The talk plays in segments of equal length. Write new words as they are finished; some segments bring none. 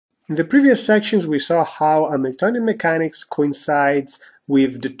In the previous sections we saw how Hamiltonian mechanics coincides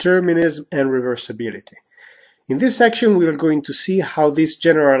with determinism and reversibility. In this section we are going to see how this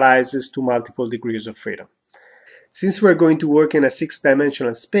generalizes to multiple degrees of freedom. Since we're going to work in a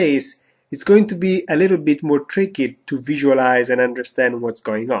six-dimensional space, it's going to be a little bit more tricky to visualize and understand what's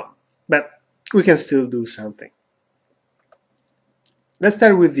going on, but we can still do something. Let's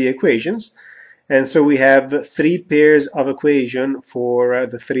start with the equations. And so we have three pairs of equations for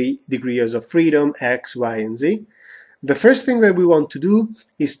the 3 degrees of freedom, x, y, and z. The first thing that we want to do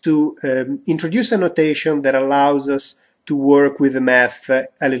is to introduce a notation that allows us to work with the math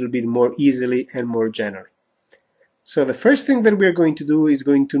a little bit more easily and more generally. So the first thing that we're going to do is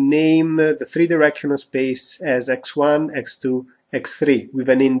going to name the three-dimensional space as x1, x2, x3 with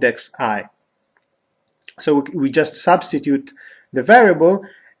an index I. So we just substitute the variable.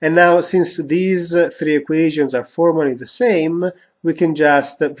 And now, since these three equations are formally the same, we can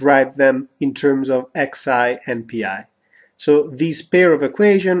just write them in terms of xi and pi. So this pair of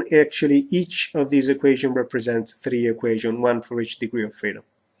equations, actually each of these equations represents 3 equations, one for each degree of freedom.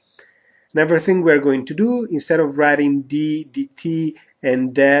 Another thing we're going to do, instead of writing d, dt,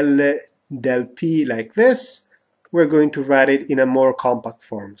 and del p like this, we're going to write it in a more compact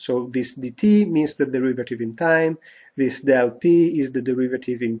form. So this dt means the derivative in time, this del p is the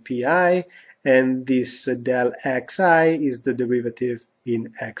derivative in pi, and this del xi is the derivative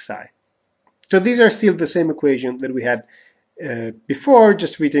in xi. So these are still the same equation that we had before,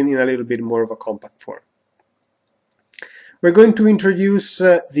 just written in a little bit more of a compact form. We're going to introduce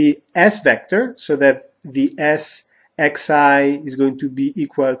the s vector, so that the s xi is going to be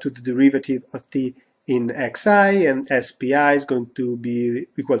equal to the derivative of t in xi, and spi is going to be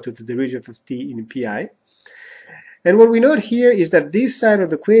equal to the derivative of t in pi. And what we note here is that this side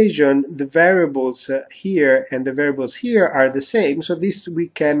of the equation, the variables here and the variables here are the same. So this we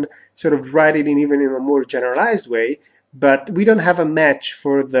can sort of write it even in a more generalized way, but we don't have a match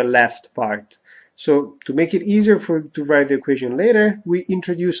for the left part. So to make it easier to write the equation later, we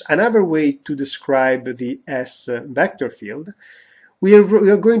introduce another way to describe the S vector field. We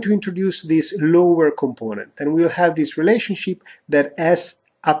are going to introduce this lower component, and we'll have this relationship that S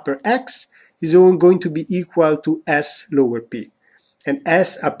upper X is going to be equal to S lower p, and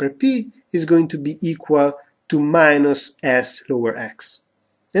S upper p is going to be equal to minus S lower x.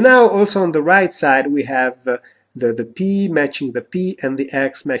 And now also on the right side we have the p matching the p and the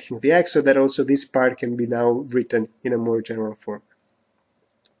x matching the x, so that also this part can be now written in a more general form.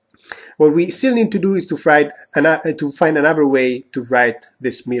 What we still need to do is to find another way to write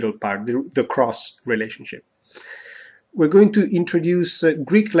this middle part, the cross relationship. We're going to introduce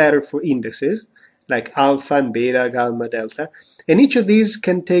Greek letters for indices, like alpha and beta, gamma, delta, and each of these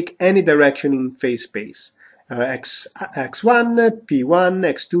can take any direction in phase space. x1, p1,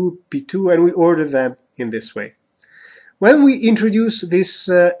 x2, p2, and we order them in this way. When we introduce this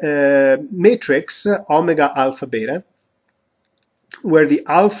matrix, omega, alpha, beta, where the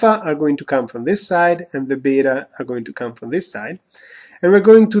alpha are going to come from this side and the beta are going to come from this side, and we're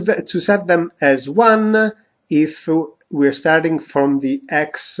going to set them as 1 if we're starting from the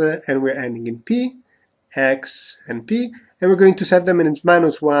x and we're ending in p, x and p, and we're going to set them as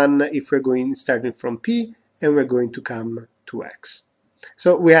 -1 if we're starting from p and we're going to come to x.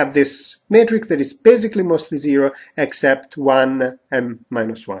 So we have this matrix that is basically mostly 0 except 1 and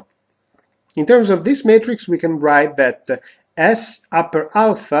 -1. In terms of this matrix, we can write that S upper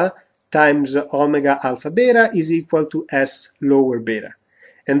alpha times omega alpha beta is equal to S lower beta.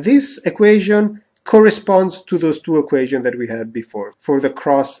 And this equation corresponds to those two equations that we had before for the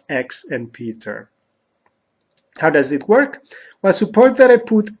cross x and p term. How does it work? Well, suppose that I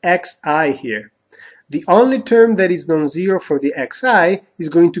put xi here. The only term that is non-zero for the xi is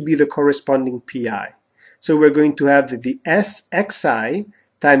going to be the corresponding pi. So we're going to have the sxi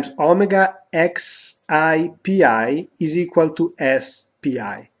times omega xi pi is equal to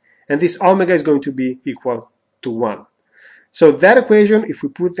spi. And this omega is going to be equal to 1. So that equation, if we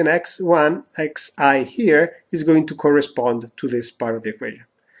put an x1, xi here, is going to correspond to this part of the equation.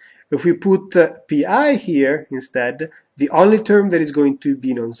 If we put pi here instead, the only term that is going to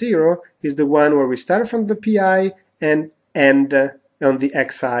be non-zero is the one where we start from the pi and end on the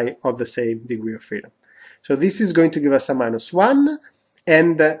xi of the same degree of freedom. So this is going to give us a -1,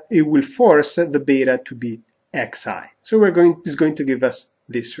 and it will force the beta to be xi. So it's going to give us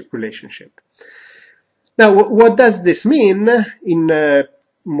this relationship. Now, what does this mean in a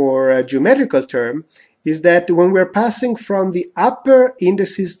more geometrical term is that when we're passing from the upper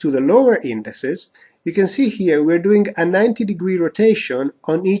indices to the lower indices, you can see here we're doing a 90-degree rotation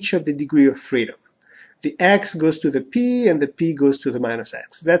on each of the degree of freedom. the x goes to the p and the p goes to the minus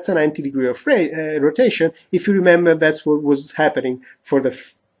x. That's a 90 degree of rotation. If you remember, that's what was happening for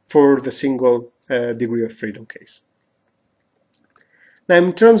the single degree of freedom case. Now,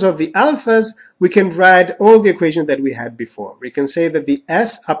 in terms of the alphas, we can write all the equations that we had before. We can say that the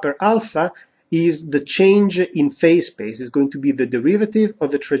S upper alpha is the change in phase space. It's going to be the derivative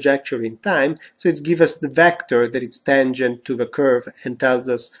of the trajectory in time. So it gives us the vector that is tangent to the curve and tells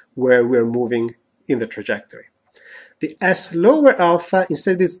us where we're moving in the trajectory. The S lower alpha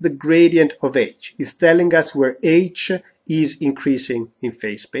instead is the gradient of h. It's telling us where h is increasing in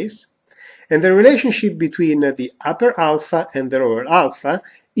phase space. And the relationship between the upper alpha and the lower alpha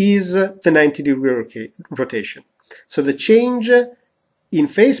is the 90 degree rotation. So the change in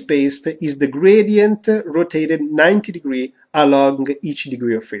phase space is the gradient rotated 90 degrees along each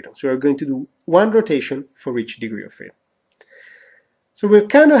degree of freedom. So we're going to do one rotation for each degree of freedom. So we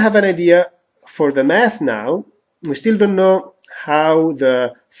kind of have an idea for the math now. We still don't know how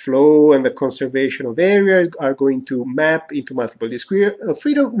the flow and the conservation of area are going to map into multiple degrees of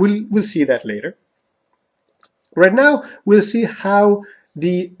freedom. We'll see that later. Right now, we'll see how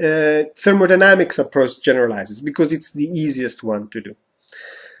the thermodynamics approach generalizes, because it's the easiest one to do.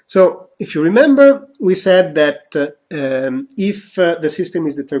 So if you remember, we said that if the system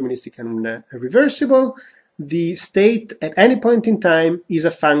is deterministic and reversible, the state at any point in time is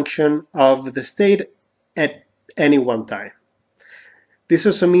a function of the state at any one time. This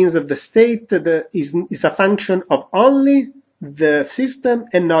also means that the state is a function of only the system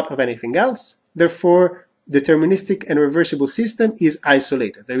and not of anything else. Therefore, deterministic and reversible system is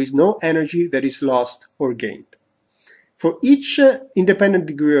isolated. There is no energy that is lost or gained. For each independent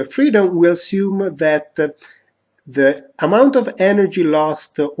degree of freedom, we assume that the amount of energy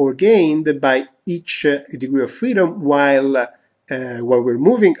lost or gained by each degree of freedom while we're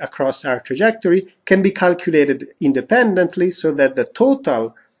moving across our trajectory can be calculated independently, so that the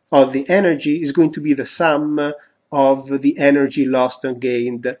total of the energy is going to be the sum of the energy lost and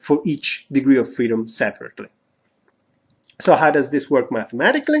gained for each degree of freedom separately. So how does this work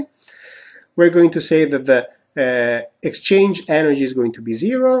mathematically? We're going to say that the exchange energy is going to be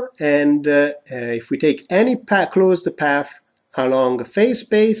zero, and if we take any closed path along a phase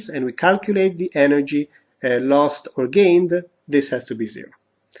space and we calculate the energy lost or gained, this has to be zero.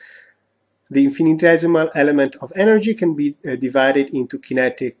 The infinitesimal element of energy can be divided into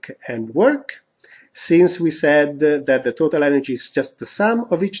kinetic and work. Since we said that the total energy is just the sum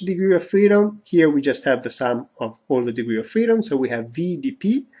of each degree of freedom, here we just have the sum of all the degree of freedom, so we have v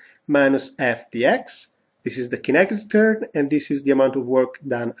dp minus f dx. This is the kinetic term, and this is the amount of work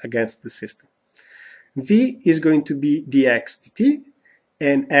done against the system. V is going to be dx dt,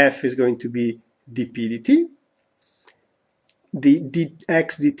 and f is going to be dp dt. The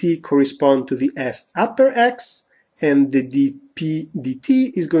dx dt correspond to the s upper x, and the dp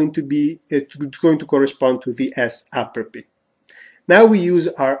dt is going to correspond to the s upper p. Now we use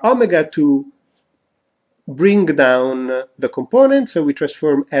our omega to bring down the component, so we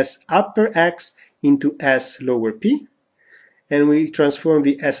transform s upper x into s lower p, and we transform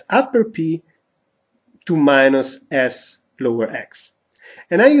the s upper p to minus s lower x.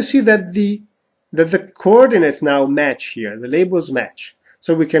 And now you see that the coordinates now match here, the labels match.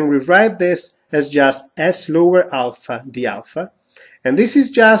 So we can rewrite this as just s lower alpha d alpha, and this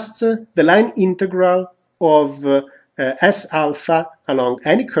is just the line integral of s alpha along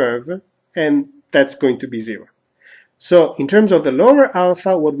any curve, and that's going to be zero. So in terms of the lower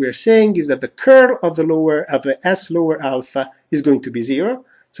alpha, what we're saying is that the curl of the s lower alpha is going to be zero.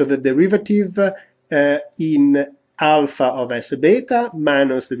 So the derivative in alpha of s beta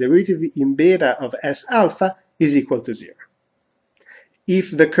minus the derivative in beta of s alpha is equal to zero.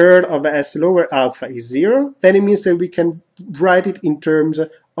 If the curl of s lower alpha is zero, then it means that we can write it in terms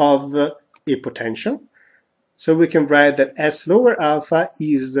of a potential. So we can write that s lower alpha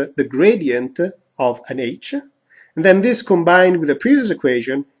is the gradient of an h. And then this combined with the previous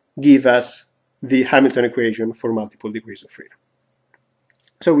equation give us the Hamiltonian equation for multiple degrees of freedom.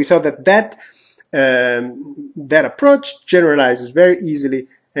 So we saw that that approach generalizes very easily,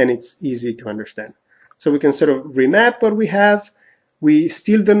 and it's easy to understand. So we can sort of remap what we have. We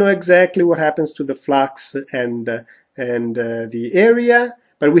still don't know exactly what happens to the flux and the area,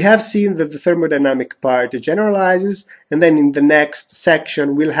 but we have seen that the thermodynamic part generalizes, and then in the next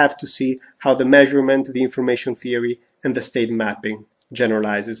section we'll have to see how the measurement, the information theory, and the state mapping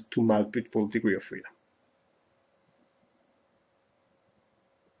generalizes to multiple degree of freedom.